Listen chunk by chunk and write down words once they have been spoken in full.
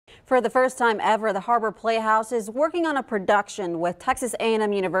For the first time ever, the Harbor Playhouse is working on a production with Texas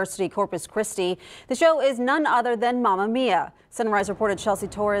A&M University Corpus Christi. The show is none other than Mamma Mia. Sunrise reporter Chelsea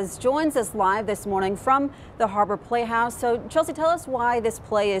Torres joins us live this morning from the Harbor Playhouse. So Chelsea, tell us why this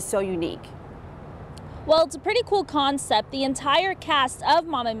play is so unique. Well, it's a pretty cool concept. The entire cast of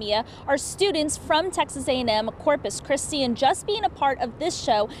Mamma Mia are students from Texas A&M Corpus Christi, and just being a part of this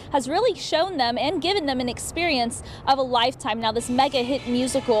show has really shown them and given them an experience of a lifetime. Now, this mega hit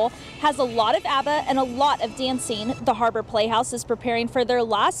musical has a lot of ABBA and a lot of dancing. The Harbor Playhouse is preparing for their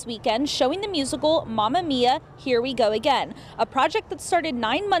last weekend, showing the musical Mamma Mia, Here We Go Again, a project that started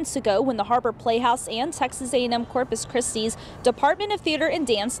 9 months ago when the Harbor Playhouse and Texas A&M Corpus Christi's Department of Theater and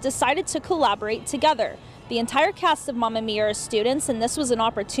Dance decided to collaborate together. The entire cast of Mamma Mia are students, and this was an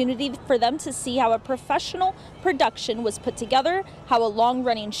opportunity for them to see how a professional production was put together, how a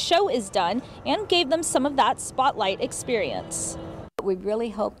long-running show is done, and gave them some of that spotlight experience. We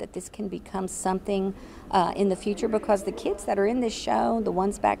really hope that this can become something in the future, because the kids that are in this show, the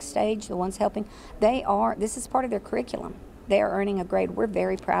ones backstage, the ones helping, this is part of their curriculum. They are earning a grade. We're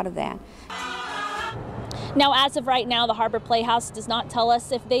very proud of that. Now, as of right now, the Harbor Playhouse does not tell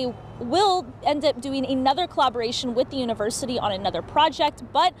us if they will end up doing another collaboration with the university on another project.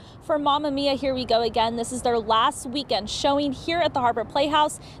 But for Mamma Mia, Here We Go Again, this is their last weekend showing here at the Harbor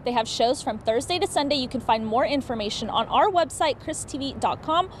Playhouse. They have shows from Thursday to Sunday. You can find more information on our website,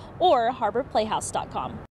 christv.com or harborplayhouse.com.